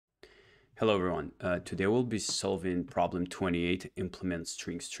Hello everyone. Today we'll be solving problem 28, implement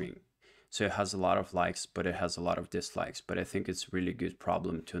string. So it has a lot of likes, but it has a lot of dislikes, but I think it's a really good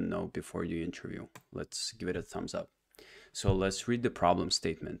problem to know before you interview. Let's give it a thumbs up. So let's read the problem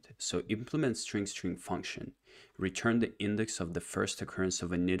statement. So implement string function. Return the index of the first occurrence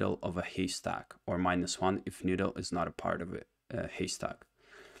of a needle of a haystack, or -1 if needle is not a part of a haystack.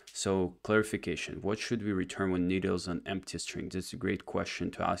 So clarification, what should we return when needle is an empty string? This is a great question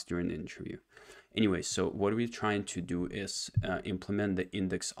to ask during the interview. Anyway, so what we're trying to do is implement the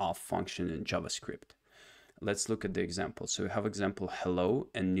index of function in JavaScript. Let's look at the example. So we have example hello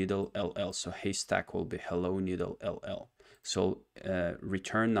and needle LL. So haystack will be hello needle LL. So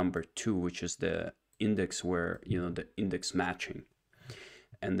return number 2, which is the index where, the index matching.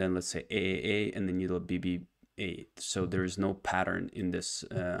 And then let's say AAA and the needle BB. So there is no pattern in this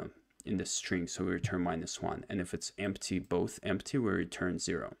string, so we return -1, and if it's empty, both empty, we return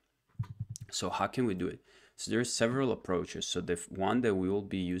 0. So how can we do it? So there's several approaches. So the one that we will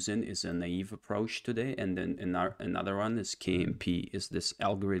be using is a naive approach today, and then another one is KMP, is this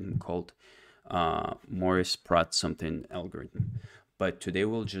algorithm called Morris-Pratt something algorithm. But today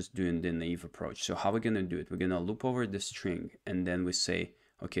we'll just do the naive approach. So how we're gonna do it? We're gonna loop over the string, and then we say,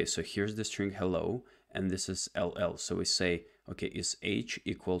 okay, so here's the string hello, and this is LL. So we say, okay, is H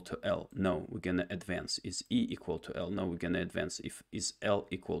equal to L? No, we're gonna advance. Is E equal to L? No, we're gonna advance. If is L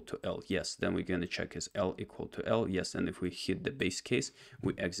equal to L? Yes, then we're gonna check is L equal to L? Yes, and if we hit the base case,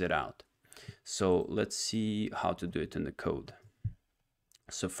 we exit out. So let's see how to do it in the code.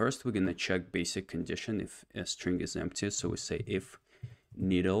 So first we're gonna check basic condition if a string is empty. So we say if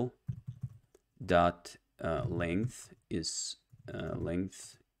needle dot length is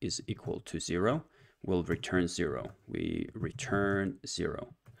equal to 0, we'll return 0. We return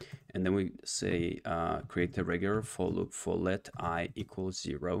 0. And then we say create a regular for loop for let I equals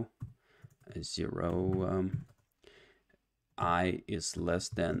 0. I is less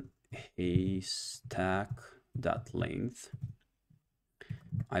than haystack dot length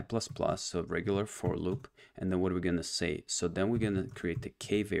I++, so regular for loop. And then what are we gonna say? So then we're gonna create a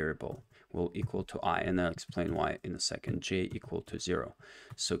k variable will equal to I, and I'll explain why in a second. J equal to 0.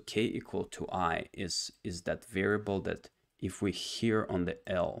 So k equal to I is that variable that if we here on the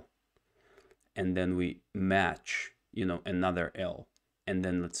L and then we match, another L, and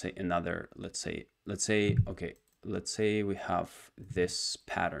then let's say we have this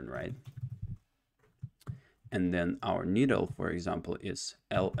pattern, right? And then our needle, for example, is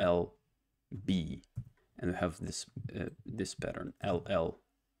LLB, and we have this pattern LLB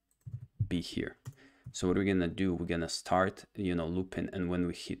here. So what we're gonna do, we're gonna start looping, and when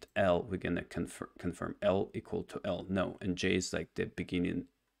we hit L, we're gonna confirm L equal to L, no, and J is like the beginning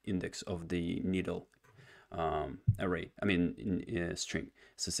index of the needle array, string.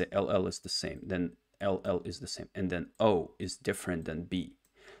 So say LL is the same, then LL is the same, and then O is different than B.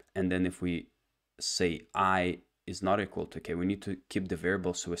 And then if we say I is not equal to K, we need to keep the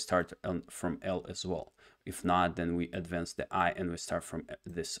variable, so we start from L as well. If not, then we advance the I and we start from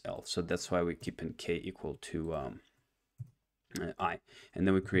this L. So that's why we keep in K equal to I. And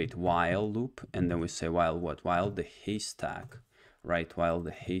then we create while loop, and then we say while what? While the haystack, right? While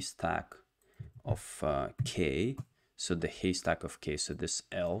the haystack of K, so the haystack of K, so this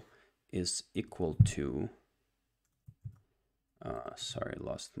L is equal to, sorry, I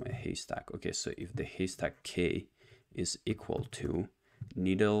lost my haystack. Okay, so if the haystack K is equal to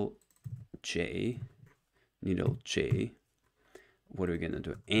needle J, what are we gonna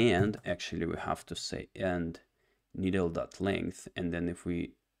do? And actually we have to say and needle dot length, and then if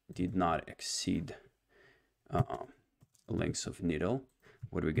we did not exceed length of needle,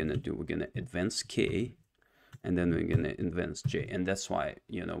 what are we gonna do? We're gonna advance K, and then we're gonna advance J, and that's why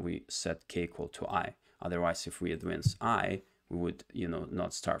we set K equal to I. Otherwise, if we advance I, we would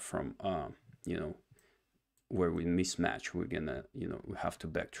not start from where we mismatch. We're gonna we have to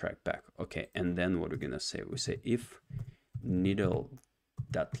backtrack back. Okay, and then what we're gonna say, we say if needle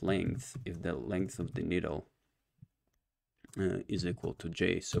dot length, if the length of the needle is equal to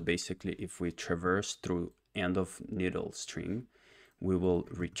J. So basically if we traverse through end of needle string, we will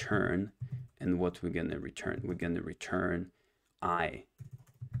return, and what we're gonna return, we're gonna return I,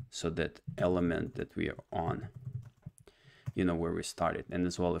 so that element that we are on, where we started. And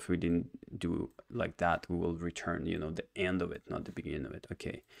as well, if we didn't do like that, we will return the end of it, not the beginning of it.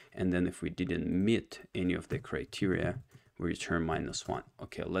 Okay, and then if we didn't meet any of the criteria, we return -1.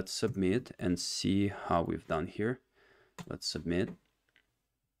 Okay, let's submit and see how we've done here. Let's submit.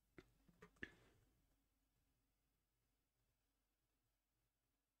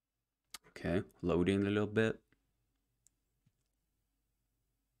 Okay, loading a little bit.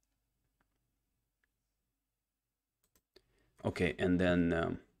 Okay, and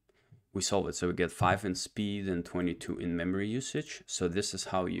then we solve it. So we get 5 in speed and 22 in memory usage. So this is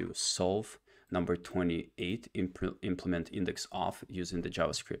how you solve number 28, implement index off using the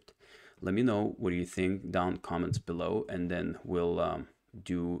JavaScript. Let me know what you think down comments below, and then we'll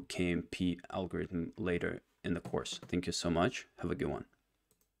do KMP algorithm later in the course. Thank you so much. Have a good one.